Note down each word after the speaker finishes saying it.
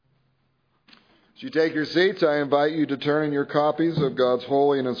As you take your seats, I invite you to turn in your copies of God's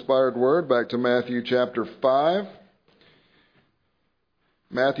holy and inspired word back to Matthew chapter 5.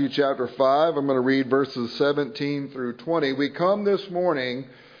 Matthew chapter 5, I'm going to read verses 17 through 20. We come this morning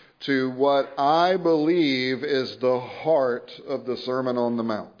to what I believe is the heart of the Sermon on the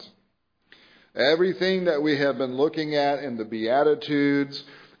Mount. Everything that we have been looking at in the Beatitudes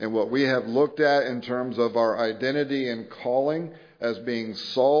and what we have looked at in terms of our identity and calling as being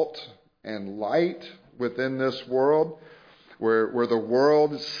salt and light within this world, where the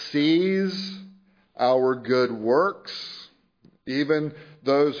world sees our good works, even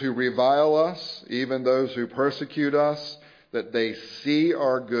those who revile us, even those who persecute us, that they see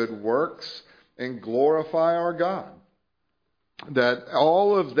our good works and glorify our God. That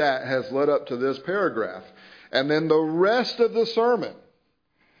all of that has led up to this paragraph. And then the rest of the sermon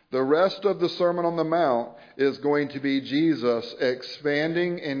on the Mount is going to be Jesus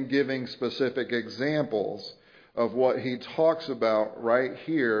expanding and giving specific examples of what he talks about right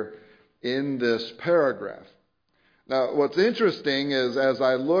here in this paragraph. Now, what's interesting is as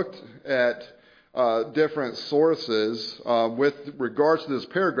I looked at different sources with regards to this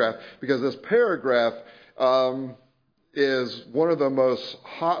paragraph, because this paragraph is one of the most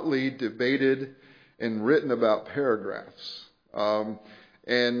hotly debated and written about paragraphs.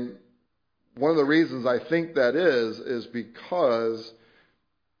 And one of the reasons I think that is because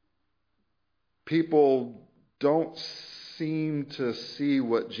people don't seem to see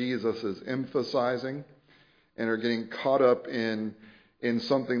what Jesus is emphasizing and are getting caught up in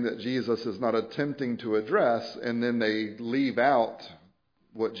something that Jesus is not attempting to address, and then they leave out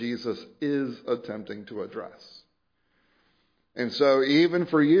what Jesus is attempting to address. And so even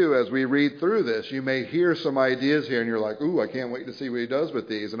for you, as we read through this, you may hear some ideas here and you're like, ooh, I can't wait to see what he does with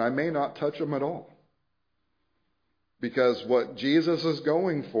these. And I may not touch them at all. Because what Jesus is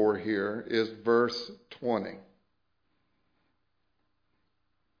going for here is verse 20.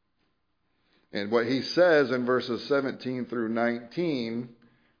 And what he says in verses 17 through 19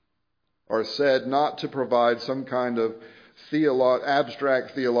 are said not to provide some kind of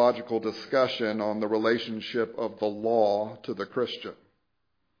abstract theological discussion on the relationship of the law to the Christian.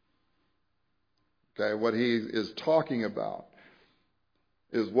 Okay, what he is talking about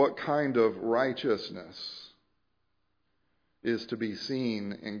is what kind of righteousness is to be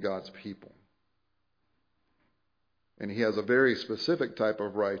seen in God's people. And he has a very specific type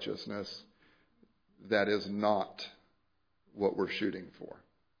of righteousness that is not what we're shooting for.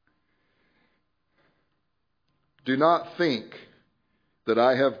 Do not think that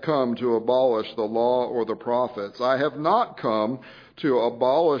I have come to abolish the law or the prophets. I have not come to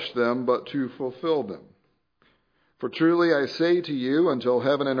abolish them, but to fulfill them. For truly I say to you, until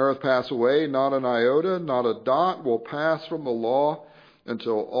heaven and earth pass away, not an iota, not a dot will pass from the law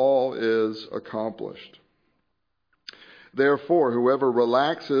until all is accomplished. Therefore, whoever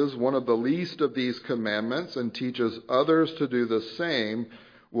relaxes one of the least of these commandments and teaches others to do the same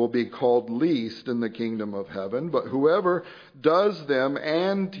will be called least in the kingdom of heaven, but whoever does them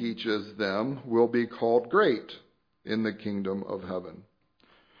and teaches them will be called great in the kingdom of heaven.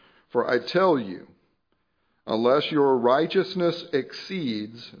 For I tell you, unless your righteousness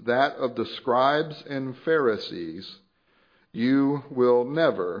exceeds that of the scribes and Pharisees, you will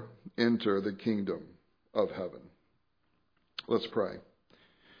never enter the kingdom of heaven. Let's pray.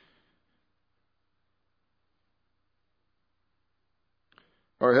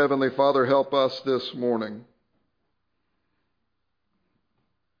 Our Heavenly Father, help us this morning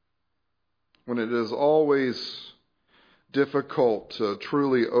when it is always difficult to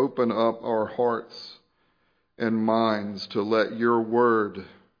truly open up our hearts and minds to let your word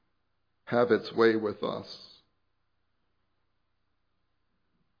have its way with us.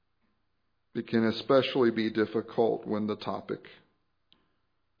 It can especially be difficult when the topic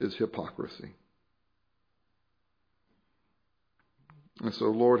is hypocrisy. And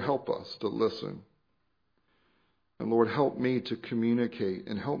so, Lord, help us to listen. And Lord, help me to communicate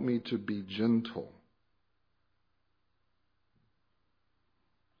and help me to be gentle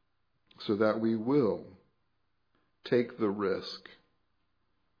so that we will take the risk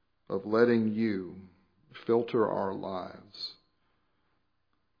of letting you filter our lives,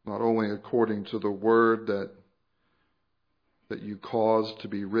 not only according to the word that you caused to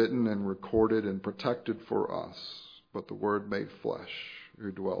be written and recorded and protected for us, but the word made flesh who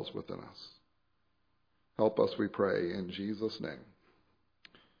dwells within us. Help us, we pray, in Jesus' name.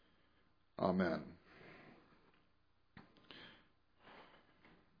 Amen.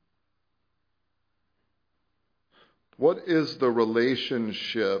 What is the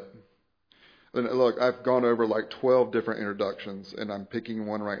relationship And look, I've gone over like 12 different introductions, and I'm picking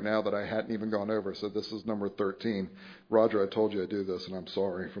one right now that I hadn't even gone over. So this is number 13. Roger, I told you I'd do this, and I'm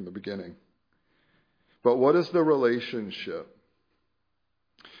sorry from the beginning. But what is the relationship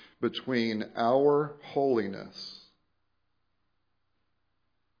between our holiness,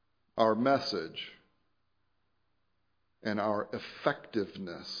 our message, and our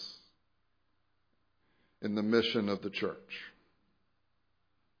effectiveness in the mission of the church?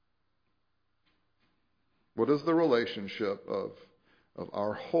 What is the relationship of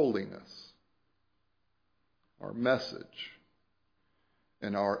our holiness, our message,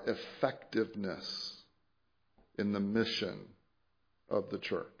 and our effectiveness in the mission of the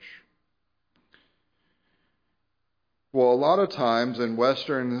church? Well, a lot of times in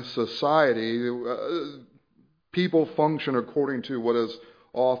Western society, people function according to what is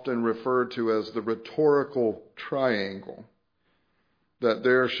often referred to as the rhetorical triangle. That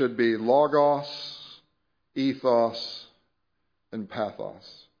there should be logos, ethos, and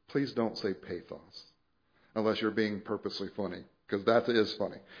pathos. Please don't say pathos unless you're being purposely funny, because that is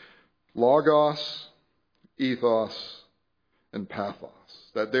funny. Logos, ethos, and pathos.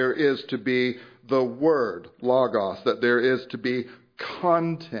 That there is to be the word, logos, that there is to be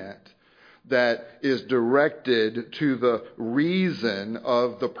content that is directed to the reason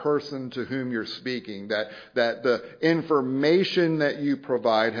of the person to whom you're speaking. That the information that you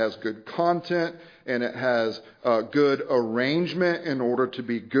provide has good content and it has good arrangement in order to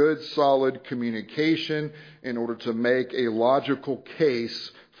be good, solid communication, in order to make a logical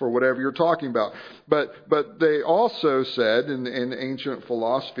case for whatever you're talking about. But they also said in ancient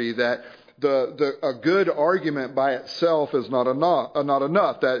philosophy that a good argument by itself is not enough.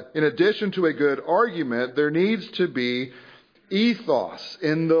 That in addition to a good argument, there needs to be ethos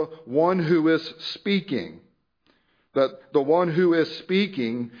in the one who is speaking. That the one who is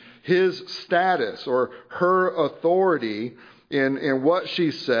speaking, his status or her authority in what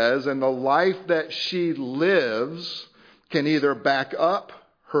she says and the life that she lives can either back up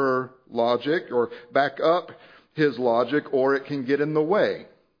her logic or back up his logic, or it can get in the way,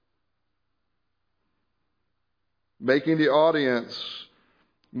 making the audience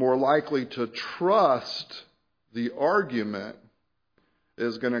more likely to trust the argument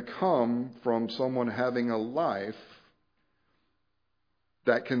is going to come from someone having a life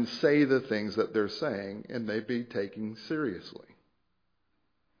that can say the things that they're saying and they be taken seriously.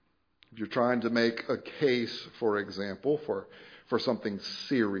 If you're trying to make a case, for example, for something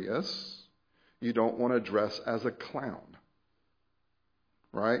serious, you don't want to dress as a clown,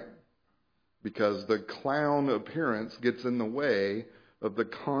 right? Because the clown appearance gets in the way of the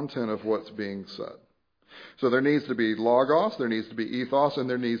content of what's being said. So there needs to be logos, there needs to be ethos, and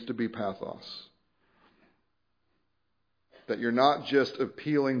there needs to be pathos. That you're not just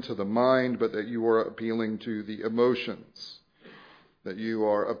appealing to the mind, but that you are appealing to the emotions. That you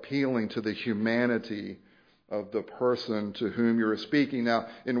are appealing to the humanity of the person to whom you're speaking. Now,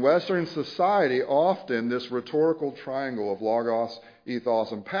 in Western society, often this rhetorical triangle of logos,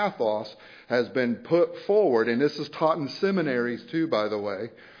 ethos, and pathos has been put forward, and this is taught in seminaries too, by the way,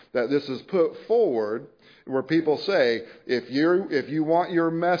 that this is put forward where people say, if you want your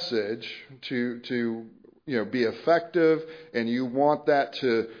message to be effective and you want that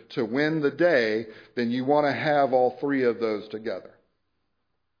to win the day, then you want to have all three of those together.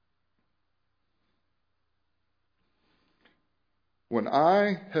 When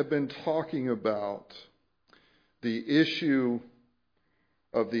I have been talking about the issue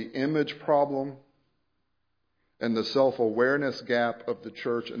of the image problem and the self-awareness gap of the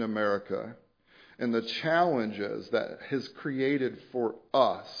church in America and the challenges that has created for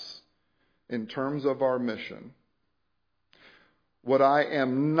us in terms of our mission, what I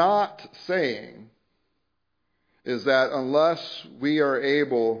am not saying is that unless we are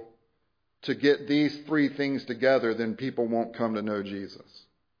able to get these three things together, then people won't come to know Jesus.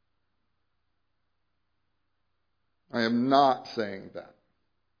 I am not saying that.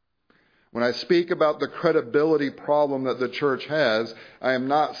 When I speak about the credibility problem that the church has, I am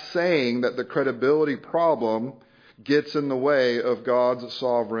not saying that the credibility problem gets in the way of God's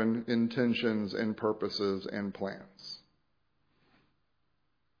sovereign intentions and purposes and plans.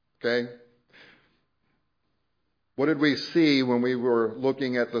 Okay? What did we see when we were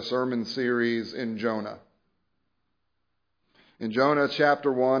looking at the sermon series in Jonah? In Jonah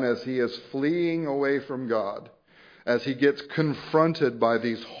chapter 1, as he is fleeing away from God, as he gets confronted by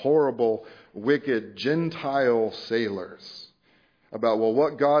these horrible, wicked Gentile sailors about, well,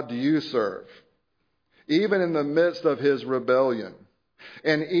 what God do you serve? Even in the midst of his rebellion,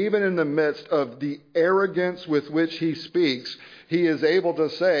 And even in the midst of the arrogance with which he speaks, he is able to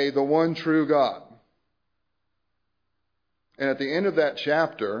say the one true God. And at the end of that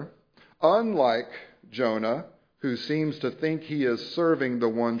chapter, unlike Jonah, who seems to think he is serving the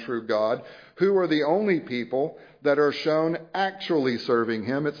one true God, who are the only people that are shown actually serving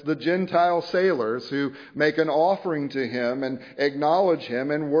him? It's the Gentile sailors who make an offering to him and acknowledge him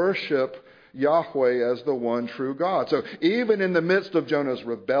and worship Yahweh as the one true God. So even in the midst of Jonah's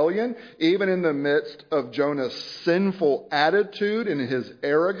rebellion, even in the midst of Jonah's sinful attitude and his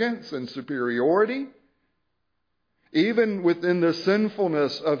arrogance and superiority, even within the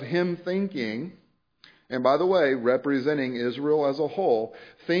sinfulness of him thinking, and by the way, representing Israel as a whole,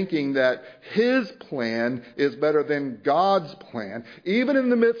 thinking that his plan is better than God's plan, even in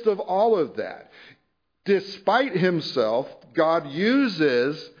the midst of all of that, despite himself, God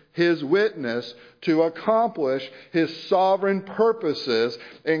uses his witness to accomplish his sovereign purposes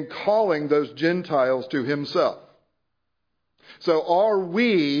in calling those Gentiles to himself. So are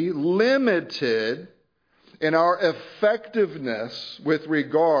we limited in our effectiveness with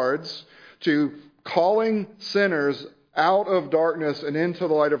regards to calling sinners out of darkness and into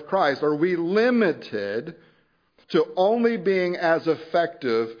the light of Christ? Are we limited to only being as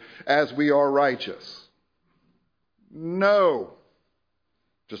effective as we are righteous? No.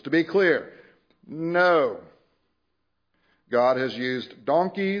 Just to be clear, no. God has used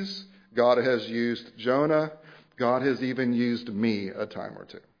donkeys. God has used Jonah. God has even used me a time or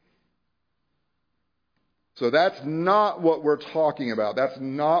two. So that's not what we're talking about. That's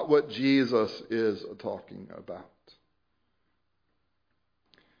not what Jesus is talking about.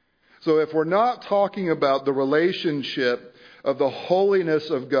 So if we're not talking about the relationship of the holiness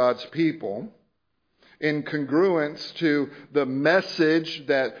of God's people in congruence to the message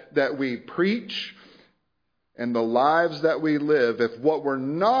that we preach and the lives that we live, if what we're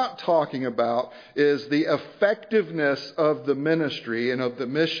not talking about is the effectiveness of the ministry and of the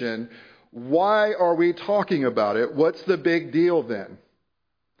mission, why are we talking about it? What's the big deal then?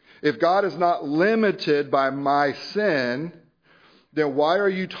 If God is not limited by my sin, then why are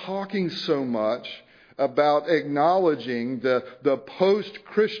you talking so much about acknowledging the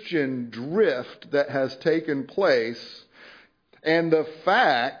post-Christian drift that has taken place and the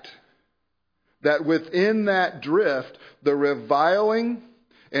fact that within that drift, the reviling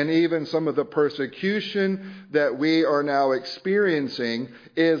and even some of the persecution that we are now experiencing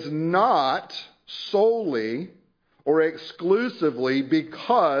is not solely or exclusively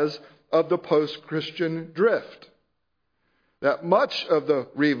because of the post-Christian drift? That much of the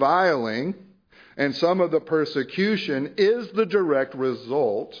reviling and some of the persecution is the direct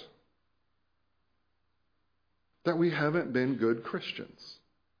result that we haven't been good Christians.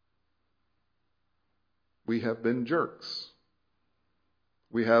 We have been jerks.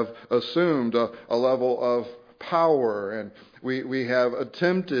 We have assumed a level of power, and we have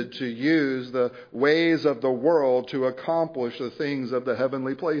attempted to use the ways of the world to accomplish the things of the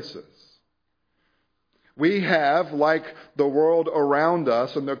heavenly places. We have, like the world around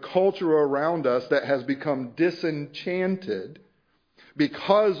us and the culture around us that has become disenchanted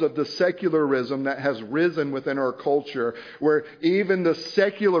because of the secularism that has risen within our culture, where even the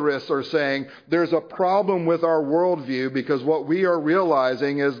secularists are saying there's a problem with our worldview because what we are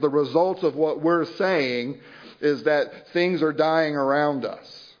realizing is the results of what we're saying is that things are dying around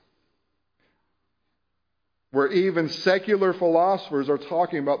us. Where even secular philosophers are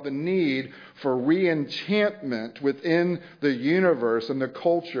talking about the need for re-enchantment within the universe and the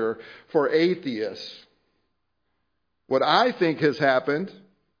culture for atheists. What I think has happened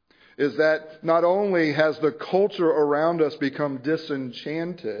is that not only has the culture around us become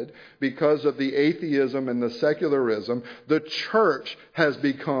disenchanted because of the atheism and the secularism, the church has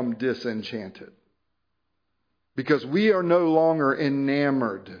become disenchanted. Because we are no longer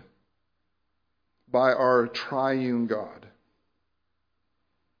enamored by our triune God.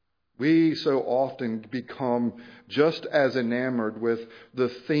 We so often become just as enamored with the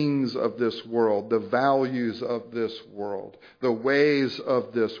things of this world, the values of this world, the ways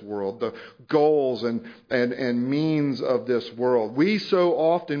of this world, the goals and means of this world. We so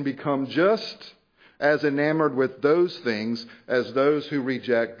often become just as enamored with those things as those who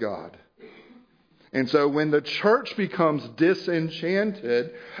reject God. And so when the church becomes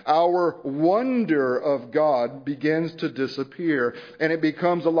disenchanted, our wonder of God begins to disappear. And it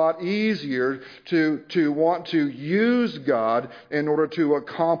becomes a lot easier to want to use God in order to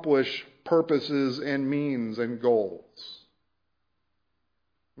accomplish purposes and means and goals.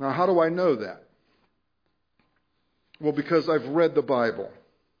 Now, how do I know that? Well, because I've read the Bible.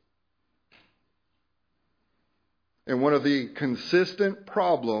 And one of the consistent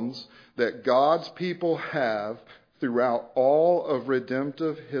problems that God's people have throughout all of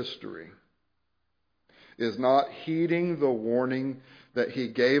redemptive history is not heeding the warning that He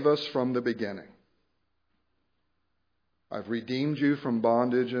gave us from the beginning. I've redeemed you from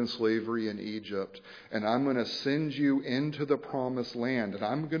bondage and slavery in Egypt, and I'm going to send you into the promised land, and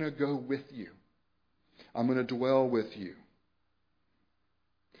I'm going to go with you. I'm going to dwell with you.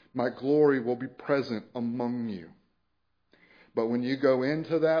 My glory will be present among you. But when you go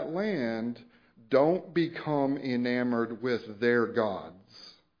into that land, don't become enamored with their gods.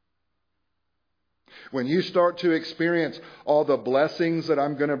 When you start to experience all the blessings that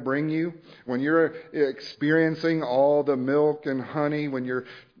I'm going to bring you, when you're experiencing all the milk and honey, when your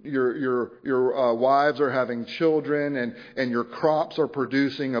wives are having children and your crops are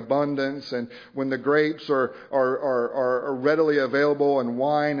producing abundance, and when the grapes are readily available and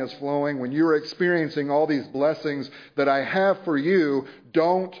wine is flowing, when you're experiencing all these blessings that I have for you,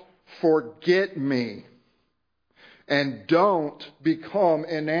 don't forget me. And don't become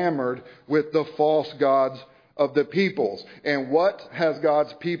enamored with the false gods of the peoples. And what has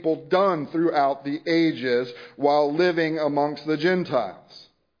God's people done throughout the ages while living amongst the Gentiles?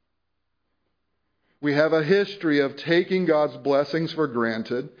 We have a history of taking God's blessings for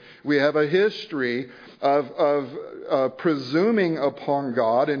granted. We have a history of presuming upon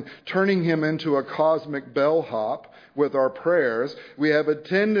God and turning Him into a cosmic bellhop with our prayers. We have a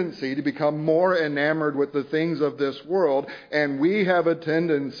tendency to become more enamored with the things of this world, and we have a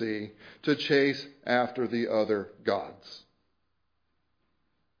tendency to chase after the other gods.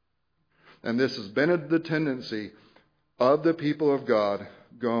 And this has been the tendency of the people of God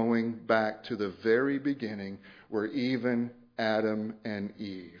going back to the very beginning, where even Adam and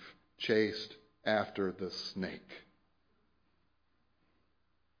Eve chased after the snake.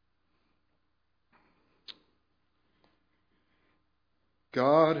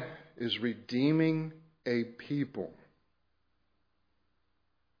 God is redeeming a people.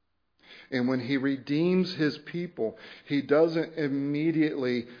 And when He redeems His people, He doesn't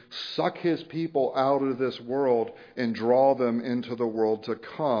immediately suck His people out of this world and draw them into the world to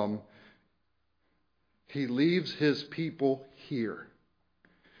come. He leaves His people here.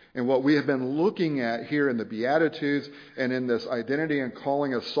 And what we have been looking at here in the Beatitudes and in this identity and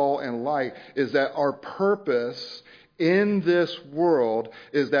calling of salt and light is that our purpose in this world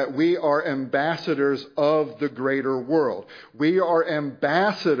is that we are ambassadors of the greater world. We are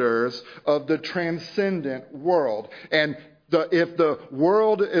ambassadors of the transcendent world. And if the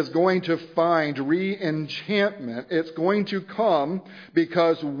world is going to find re-enchantment, it's going to come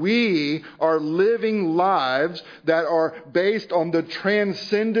because we are living lives that are based on the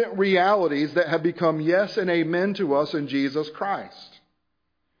transcendent realities that have become yes and amen to us in Jesus Christ.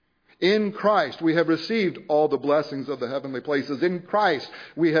 In Christ, we have received all the blessings of the heavenly places. In Christ,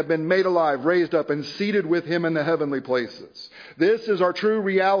 we have been made alive, raised up, and seated with Him in the heavenly places. This is our true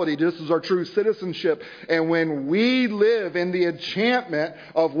reality. This is our true citizenship. And when we live in the enchantment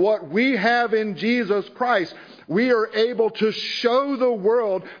of what we have in Jesus Christ, we are able to show the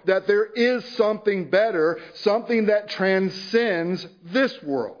world that there is something better, something that transcends this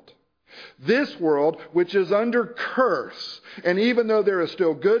world. This world, which is under curse. And even though there is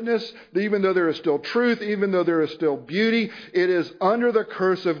still goodness, even though there is still truth, even though there is still beauty, it is under the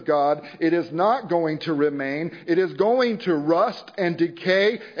curse of God. It is not going to remain. It is going to rust and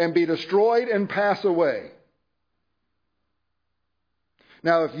decay and be destroyed and pass away.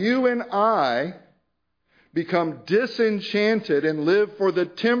 Now, if you and I become disenchanted and live for the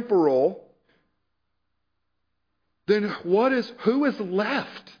temporal, then who is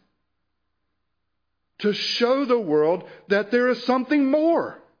left to show the world that there is something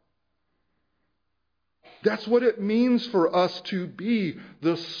more? That's what it means for us to be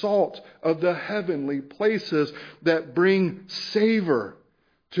the salt of the heavenly places that bring savor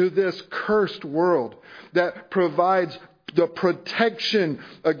to this cursed world, that provides the protection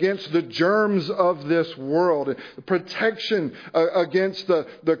against the germs of this world, the protection against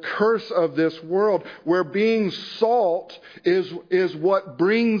the curse of this world, where being salt is what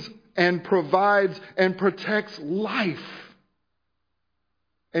brings and provides and protects life.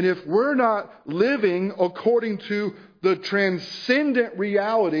 And if we're not living according to the transcendent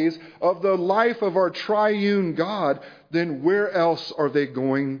realities of the life of our triune God, then where else are they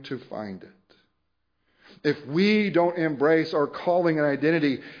going to find it? If we don't embrace our calling and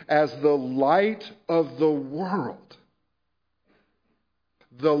identity as the light of the world,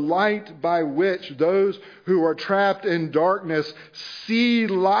 the light by which those who are trapped in darkness see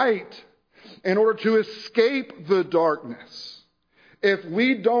light in order to escape the darkness. If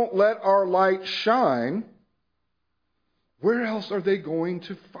we don't let our light shine, Where else are they going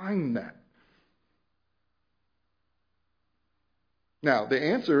to find that? Now, the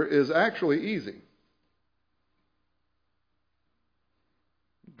answer is actually easy.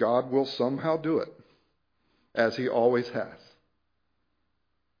 God will somehow do it, as he always has.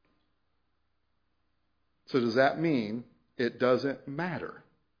 So does that mean it doesn't matter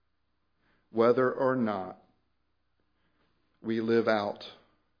whether or not we live out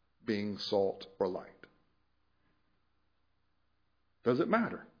being salt or light? Does it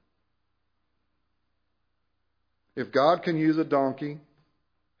matter? If God can use a donkey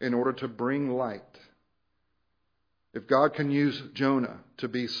in order to bring light, if God can use Jonah to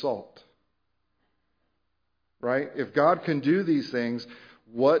be salt, right? If God can do these things,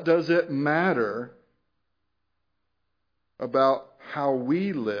 what does it matter about how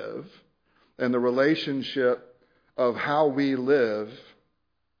we live and the relationship of how we live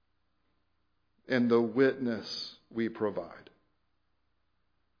and the witness we provide?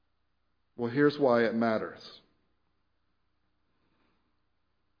 Well, here's why it matters.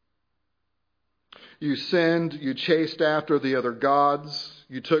 You sinned, you chased after the other gods,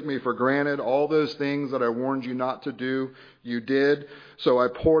 you took me for granted. All those things that I warned you not to do, you did. So I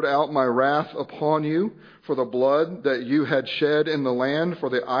poured out my wrath upon you for the blood that you had shed in the land, for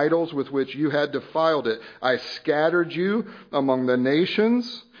the idols with which you had defiled it. I scattered you among the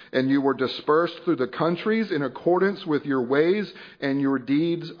nations, and you were dispersed through the countries in accordance with your ways and your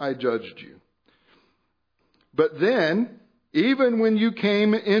deeds I judged you. But then, even when you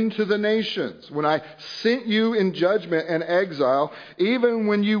came into the nations, when I sent you in judgment and exile, even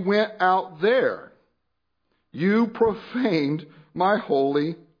when you went out there, you profaned my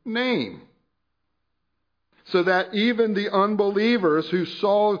holy name. So that even the unbelievers who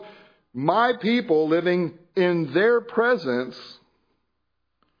saw my people living in their presence,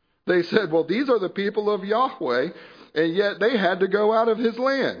 they said, well, these are the people of Yahweh, and yet they had to go out of his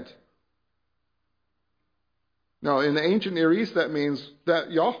land. Now, in the ancient Near East, that means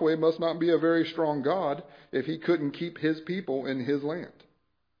that Yahweh must not be a very strong God if he couldn't keep his people in his land.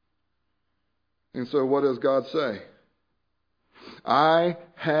 And so what does God say? I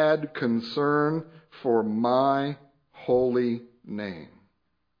had concern for my holy name,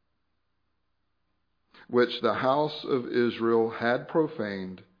 which the house of Israel had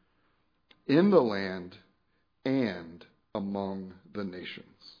profaned in the land and among the nations.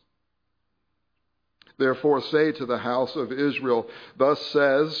 Therefore say to the house of Israel, thus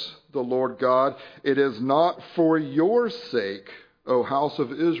says the Lord God, it is not for your sake, O house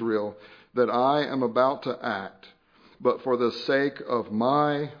of Israel, that I am about to act, but for the sake of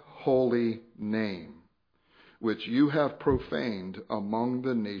my holy name, which you have profaned among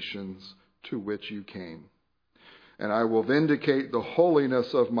the nations to which you came. And I will vindicate the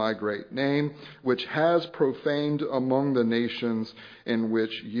holiness of my great name, which has profaned among the nations in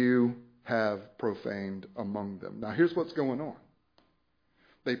which you have profaned among them. Now here's what's going on.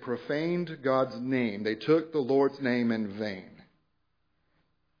 They profaned God's name. They took the Lord's name in vain.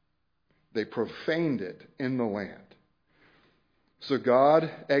 They profaned it in the land. So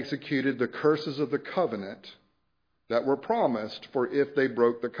God executed the curses of the covenant that were promised for if they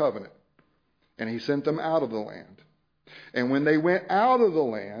broke the covenant. And he sent them out of the land. And when they went out of the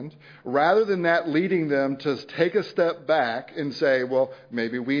land, rather than that leading them to take a step back and say, well,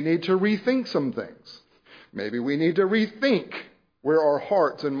 maybe we need to rethink some things. Maybe we need to rethink where our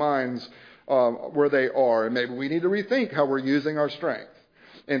hearts and minds, where they are. And maybe we need to rethink how we're using our strength.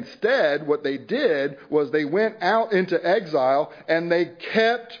 Instead, what they did was they went out into exile and they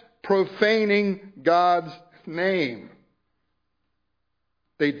kept profaning God's name.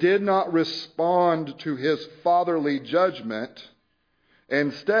 They did not respond to his fatherly judgment.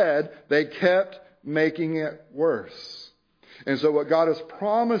 Instead, they kept making it worse. And so what God is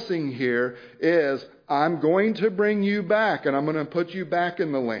promising here is, I'm going to bring you back and I'm going to put you back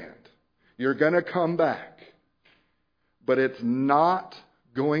in the land. You're going to come back. But it's not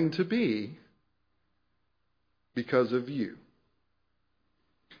going to be because of you.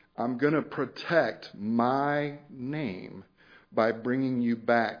 I'm going to protect my name by bringing you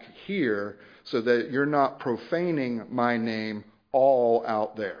back here so that you're not profaning my name all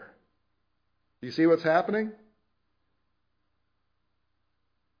out there. You see what's happening?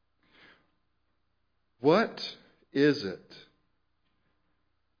 What is it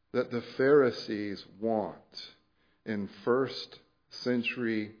that the Pharisees want in first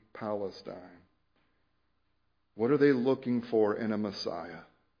century Palestine? What are they looking for in a Messiah?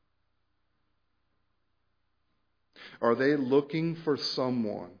 Are they looking for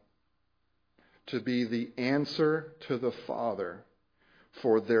someone to be the answer to the Father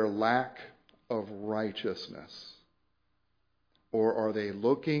for their lack of righteousness? Or are they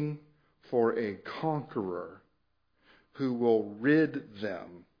looking for a conqueror who will rid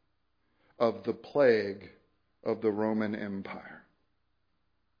them of the plague of the Roman Empire?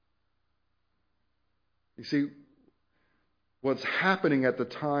 You see, what's happening at the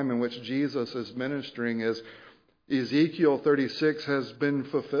time in which Jesus is ministering is Ezekiel 36 has been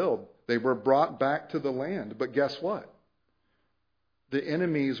fulfilled. They were brought back to the land. But guess what? The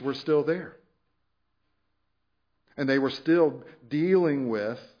enemies were still there. And they were still dealing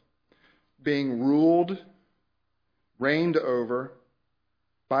with being ruled, reigned over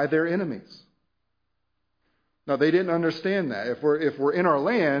by their enemies. Now, they didn't understand that. If we're in our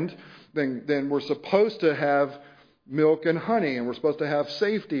land, then we're supposed to have milk and honey, and we're supposed to have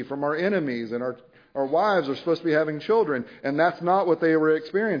safety from our enemies, and our wives are supposed to be having children. And that's not what they were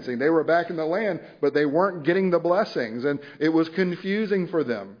experiencing. They were back in the land, but they weren't getting the blessings, and it was confusing for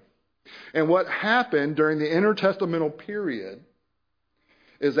them. And what happened during the intertestamental period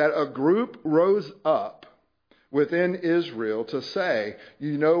is that a group rose up within Israel to say,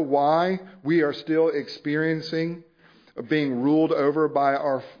 you know why we are still experiencing being ruled over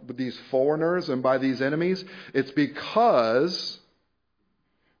by these foreigners and by these enemies? It's because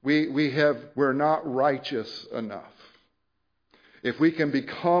we're not righteous enough. If we can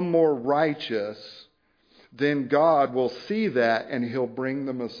become more righteous, then God will see that and He'll bring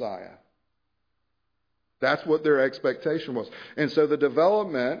the Messiah. That's what their expectation was. And so the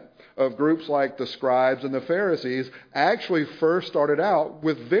development of groups like the scribes and the Pharisees actually first started out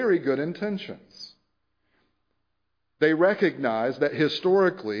with very good intentions. They recognized that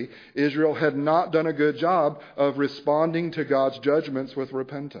historically Israel had not done a good job of responding to God's judgments with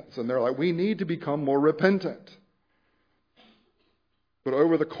repentance. And they're like, we need to become more repentant. But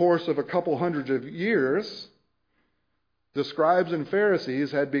over the course of a couple hundreds of years, the scribes and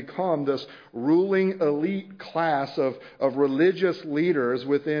Pharisees had become this ruling elite class of religious leaders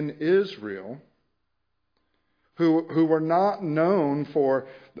within Israel who were not known for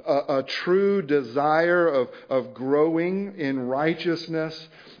a true desire of growing in righteousness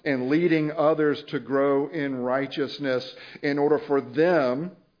and leading others to grow in righteousness in order for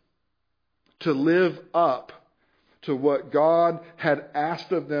them to live up to what God had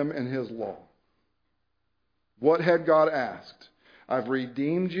asked of them in His law. What had God asked? I've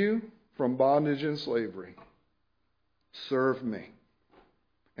redeemed you from bondage and slavery. Serve me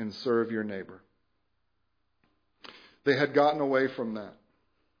and serve your neighbor. They had gotten away from that.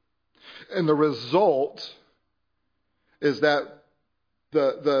 And the result is that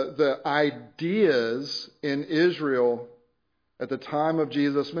the ideas in Israel at the time of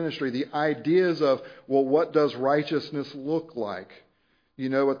Jesus' ministry, the ideas of, well, what does righteousness look like? You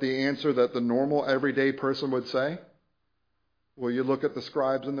know what the answer that the normal everyday person would say? Well, you look at the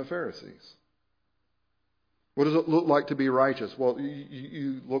scribes and the Pharisees. What does it look like to be righteous? Well,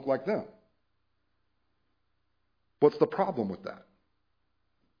 you look like them. What's the problem with that?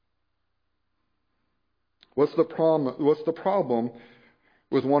 What's the problem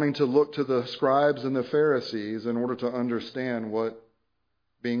with wanting to look to the scribes and the Pharisees in order to understand what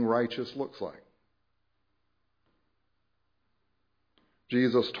being righteous looks like?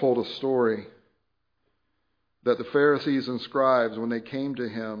 Jesus told a story that the Pharisees and scribes, when they came to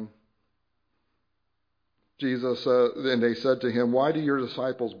Him, and they said to Him, why do your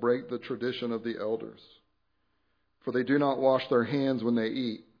disciples break the tradition of the elders? For they do not wash their hands when they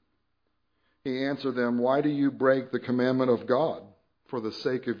eat. He answered them, why do you break the commandment of God for the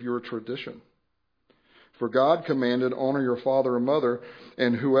sake of your tradition? For God commanded, honor your father and mother,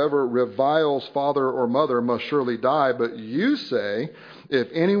 and whoever reviles father or mother must surely die. But you say, if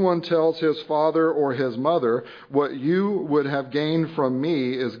anyone tells his father or his mother, what you would have gained from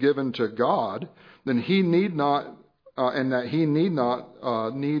me is given to God, then he need not,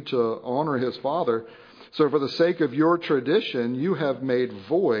 need to honor his father. So for the sake of your tradition, you have made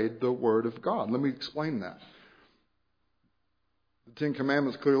void the word of God. Let me explain that. The Ten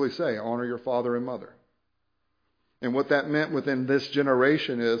Commandments clearly say, honor your father and mother. And what that meant within this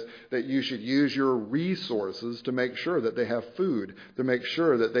generation is that you should use your resources to make sure that they have food, to make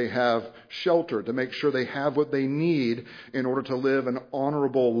sure that they have shelter, to make sure they have what they need in order to live an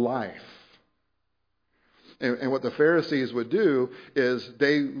honorable life. And what the Pharisees would do is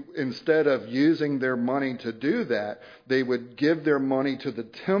they, instead of using their money to do that, they would give their money to the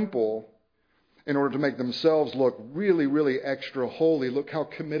temple in order to make themselves look really, really extra holy. Look how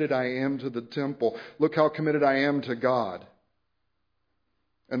committed I am to the temple. Look how committed I am to God.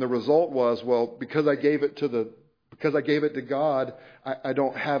 And the result was, well, because I gave it to God, I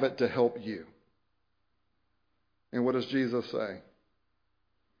don't have it to help you. And what does Jesus say?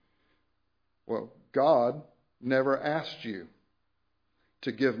 Well, God never asked you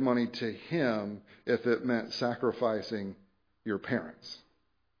to give money to him if it meant sacrificing your parents.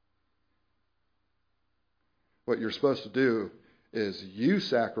 What you're supposed to do is you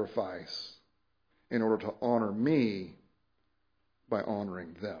sacrifice in order to honor me by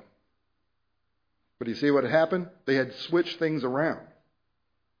honoring them. But you see what happened? They had switched things around.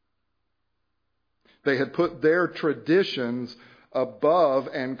 They had put their traditions above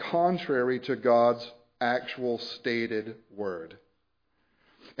and contrary to God's actual stated word.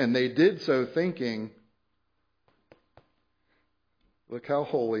 And they did so thinking, look how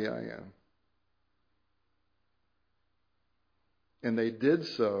holy I am. And they did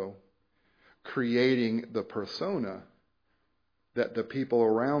so creating the persona that the people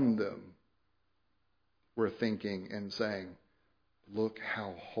around them were thinking and saying, look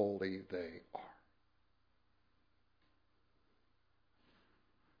how holy they are.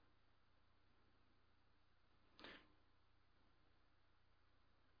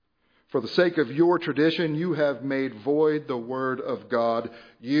 For the sake of your tradition, you have made void the word of God,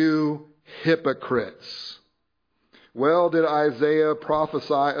 you hypocrites. Well did Isaiah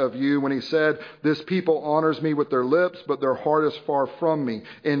prophesy of you when he said, this people honors me with their lips, but their heart is far from me.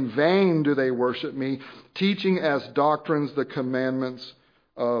 In vain do they worship me, teaching as doctrines the commandments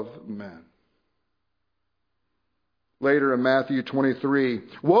of men. Later in Matthew 23,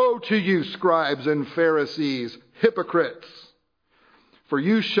 woe to you, scribes and Pharisees, hypocrites! For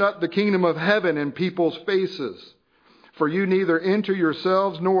you shut the kingdom of heaven in people's faces. For you neither enter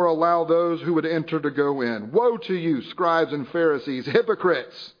yourselves nor allow those who would enter to go in. Woe to you, scribes and Pharisees,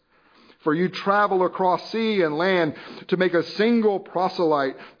 hypocrites! For you travel across sea and land to make a single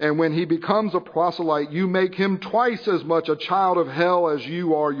proselyte, and when he becomes a proselyte, you make him twice as much a child of hell as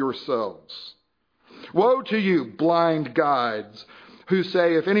you are yourselves. Woe to you, blind guides, who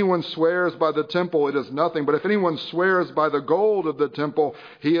say, if anyone swears by the temple, it is nothing. But if anyone swears by the gold of the temple,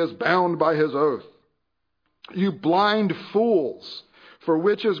 he is bound by his oath. You blind fools, for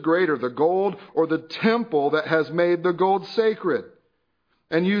which is greater, the gold or the temple that has made the gold sacred?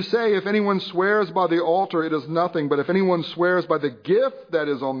 And you say, if anyone swears by the altar, it is nothing. But if anyone swears by the gift that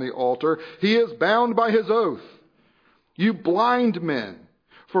is on the altar, he is bound by his oath. You blind men,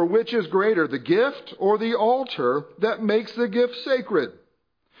 for which is greater, the gift or the altar that makes the gift sacred?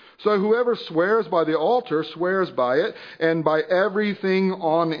 So whoever swears by the altar swears by it and by everything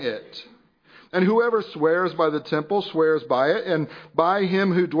on it. And whoever swears by the temple swears by it and by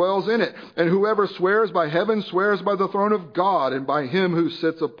him who dwells in it. And whoever swears by heaven swears by the throne of God and by him who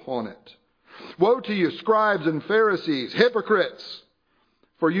sits upon it. Woe to you, scribes and Pharisees, hypocrites!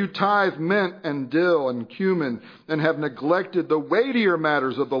 For you tithe mint and dill and cumin and have neglected the weightier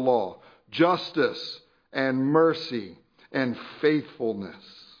matters of the law, justice and mercy and faithfulness.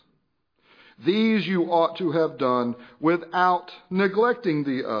 These you ought to have done without neglecting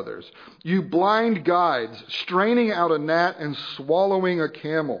the others. You blind guides, straining out a gnat and swallowing a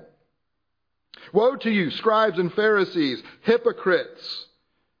camel. Woe to you, scribes and Pharisees, hypocrites!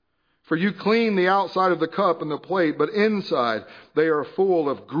 For you clean the outside of the cup and the plate, but inside they are full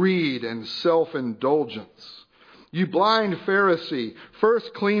of greed and self-indulgence. You blind Pharisee,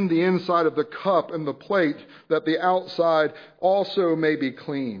 first clean the inside of the cup and the plate, that the outside also may be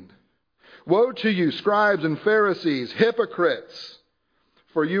cleaned. Woe to you, scribes and Pharisees, hypocrites!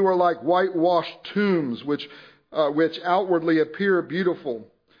 For you are like whitewashed tombs, which outwardly appear beautiful,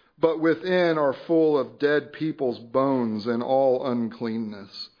 but within are full of dead people's bones and all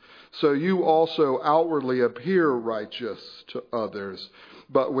uncleanness. So you also outwardly appear righteous to others,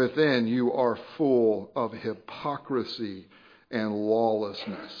 but within you are full of hypocrisy and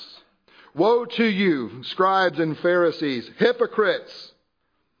lawlessness. Woe to you, scribes and Pharisees, hypocrites!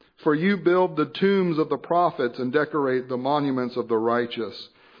 For you build the tombs of the prophets and decorate the monuments of the righteous,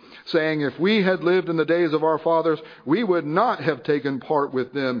 saying, if we had lived in the days of our fathers, we would not have taken part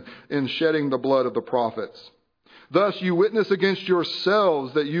with them in shedding the blood of the prophets. Thus you witness against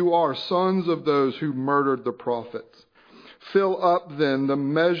yourselves that you are sons of those who murdered the prophets. Fill up then the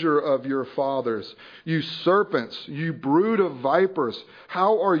measure of your fathers. You serpents, you brood of vipers,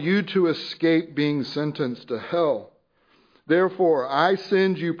 how are you to escape being sentenced to hell? Therefore, I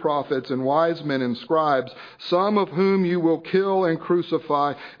send you prophets and wise men and scribes, some of whom you will kill and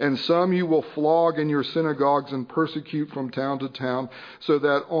crucify, and some you will flog in your synagogues and persecute from town to town, so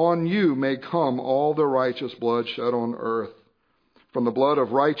that on you may come all the righteous blood shed on earth, from the blood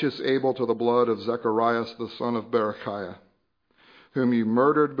of righteous Abel to the blood of Zacharias the son of Berechiah, whom you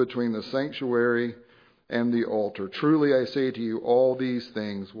murdered between the sanctuary and the altar. Truly I say to you, all these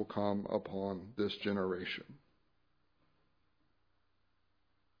things will come upon this generation.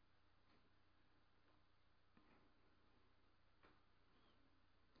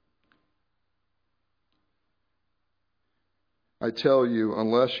 I tell you,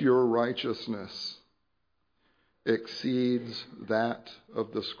 unless your righteousness exceeds that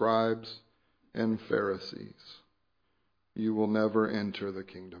of the scribes and Pharisees, you will never enter the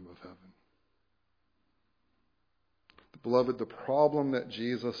kingdom of heaven. Beloved, the problem that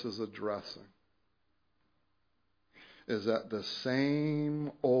Jesus is addressing is that the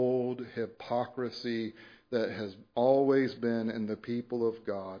same old hypocrisy that has always been in the people of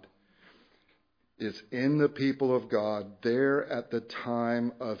God is in the people of God there at the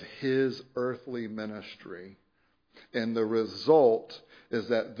time of his earthly ministry. And the result is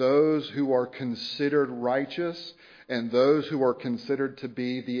that those who are considered righteous and those who are considered to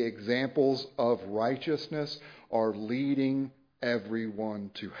be the examples of righteousness are leading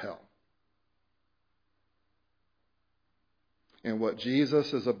everyone to hell. And what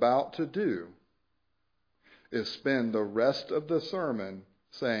Jesus is about to do is spend the rest of the sermon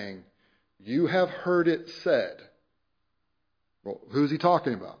saying, you have heard it said. Well, who's he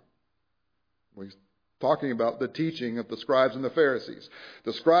talking about? Well, he's talking about the teaching of the scribes and the Pharisees.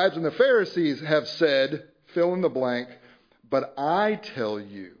 The scribes and the Pharisees have said, fill in the blank, but I tell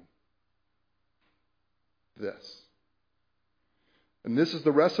you this. And this is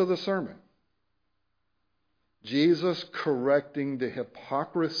the rest of the sermon. Jesus correcting the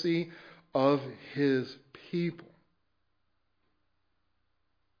hypocrisy of his people.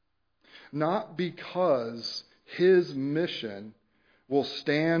 Not because his mission will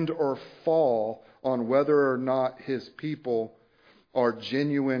stand or fall on whether or not his people are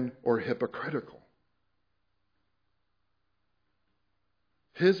genuine or hypocritical.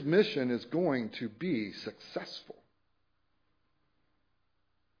 His mission is going to be successful.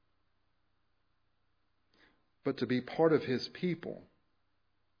 But to be part of his people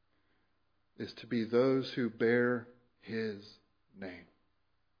is to be those who bear his name.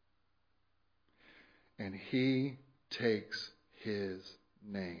 And he takes his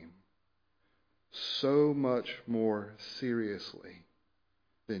name so much more seriously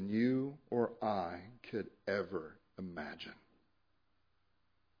than you or I could ever imagine.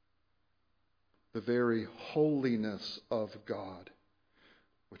 The very holiness of God,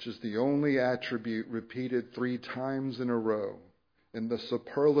 which is the only attribute repeated 3 times in a row in the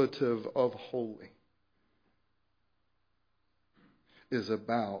superlative of holy, is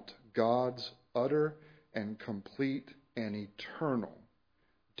about God's utter and complete and eternal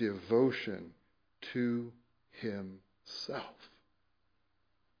devotion to himself.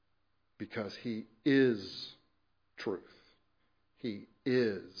 Because he is truth. He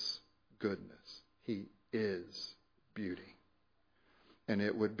is goodness. He is beauty. And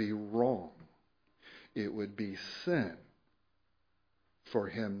it would be wrong, it would be sin for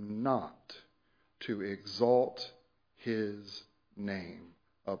him not to exalt his name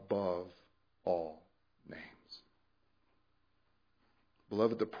above all names.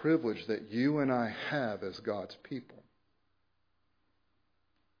 Beloved, the privilege that you and I have as God's people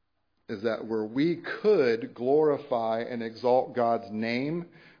is that where we could glorify and exalt God's name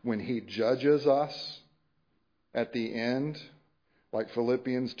when he judges us at the end, like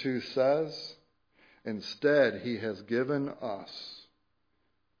Philippians 2 says, instead he has given us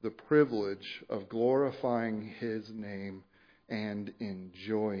the privilege of glorifying his name and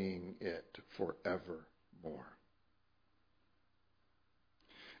enjoying it forevermore.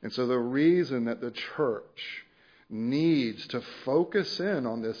 And so the reason that the church needs to focus in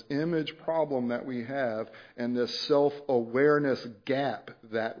on this image problem that we have and this self-awareness gap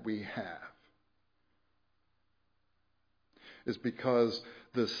that we have is because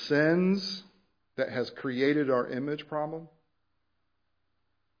the sins that has created our image problem,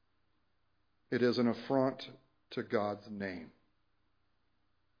 it is an affront to God's name.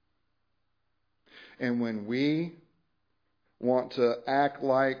 And when we want to act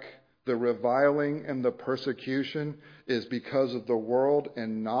like the reviling and the persecution is because of the world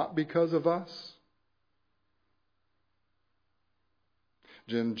and not because of us,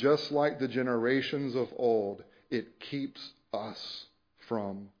 then just like the generations of old, it keeps us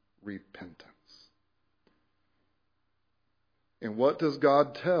from repentance. And what does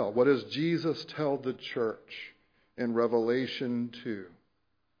God tell? What does Jesus tell the church in Revelation 2?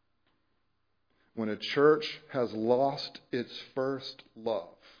 When a church has lost its first love,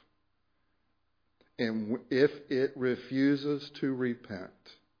 and if it refuses to repent,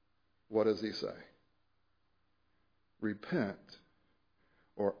 what does he say? Repent,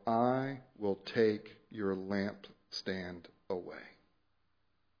 or I will take your lampstand away.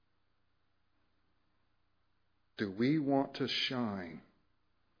 Do we want to shine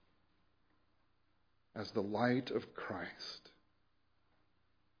as the light of Christ?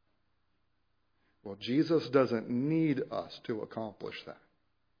 Well, Jesus doesn't need us to accomplish that.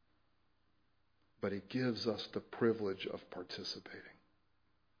 But he gives us the privilege of participating.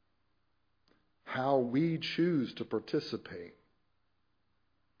 How we choose to participate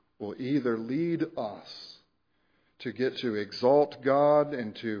will either lead us to get to exalt God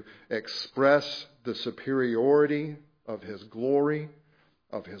and to express the superiority of his glory,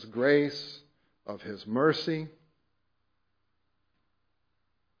 of his grace, of his mercy,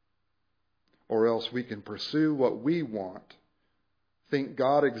 or else we can pursue what we want, think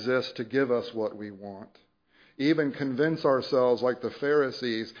God exists to give us what we want, even convince ourselves like the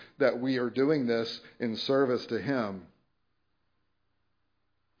Pharisees that we are doing this in service to him,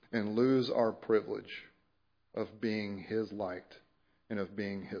 and lose our privilege of being his light and of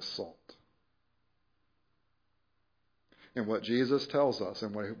being his salt. And what Jesus tells us,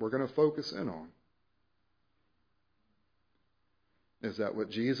 and what we're going to focus in on, is that what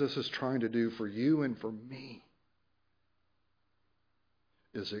Jesus is trying to do for you and for me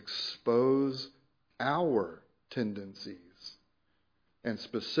is expose our tendencies and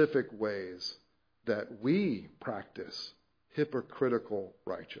specific ways that we practice hypocritical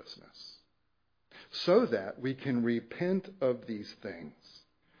righteousness, so that we can repent of these things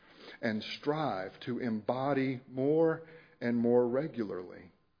and strive to embody more and more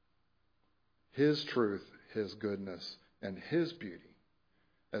regularly his truth, his goodness, and his beauty,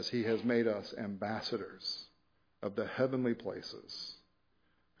 as he has made us ambassadors of the heavenly places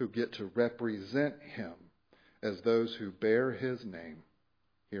who get to represent him as those who bear his name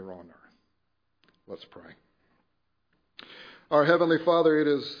here on earth. Let's pray. Our Heavenly Father,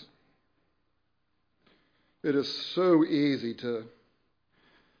 it is so easy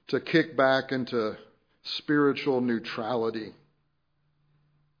to kick back into spiritual neutrality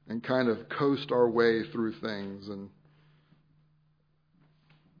and kind of coast our way through things and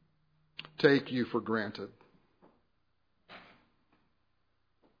take you for granted.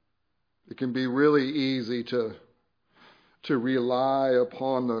 It can be really easy to rely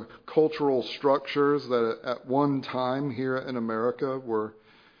upon the cultural structures that at one time here in America were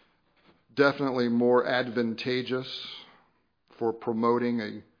definitely more advantageous for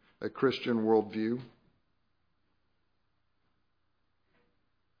promoting a Christian worldview.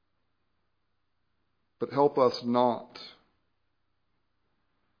 But help us not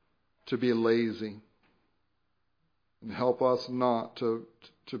to be lazy, and help us not to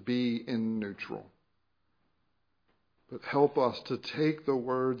be in neutral. But help us to take the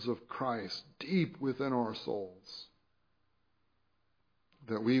words of Christ deep within our souls,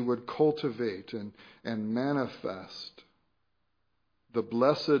 that we would cultivate and manifest the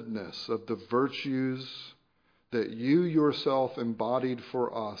blessedness of the virtues that you yourself embodied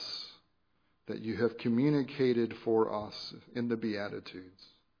for us, that you have communicated for us in the Beatitudes.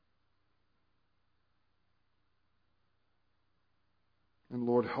 And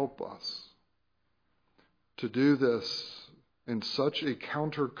Lord, help us to do this in such a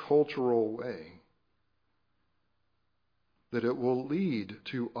countercultural way that it will lead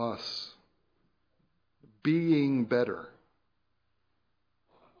to us being better,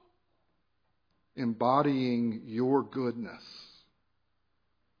 embodying your goodness,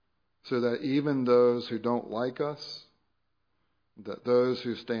 so that even those who don't like us, that those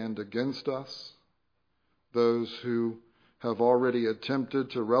who stand against us, those who have already attempted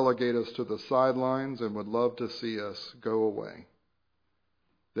to relegate us to the sidelines and would love to see us go away,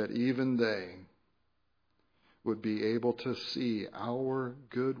 that even they would be able to see our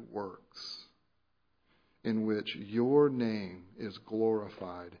good works in which your name is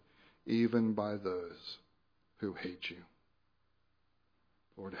glorified even by those who hate you.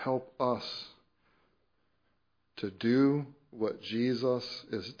 Lord, help us to do what Jesus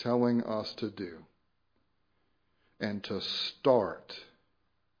is telling us to do, and to start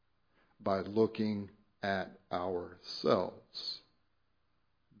by looking at ourselves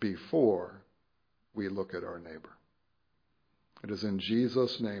before we look at our neighbor. It is in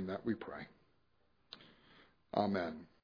Jesus' name that we pray. Amen.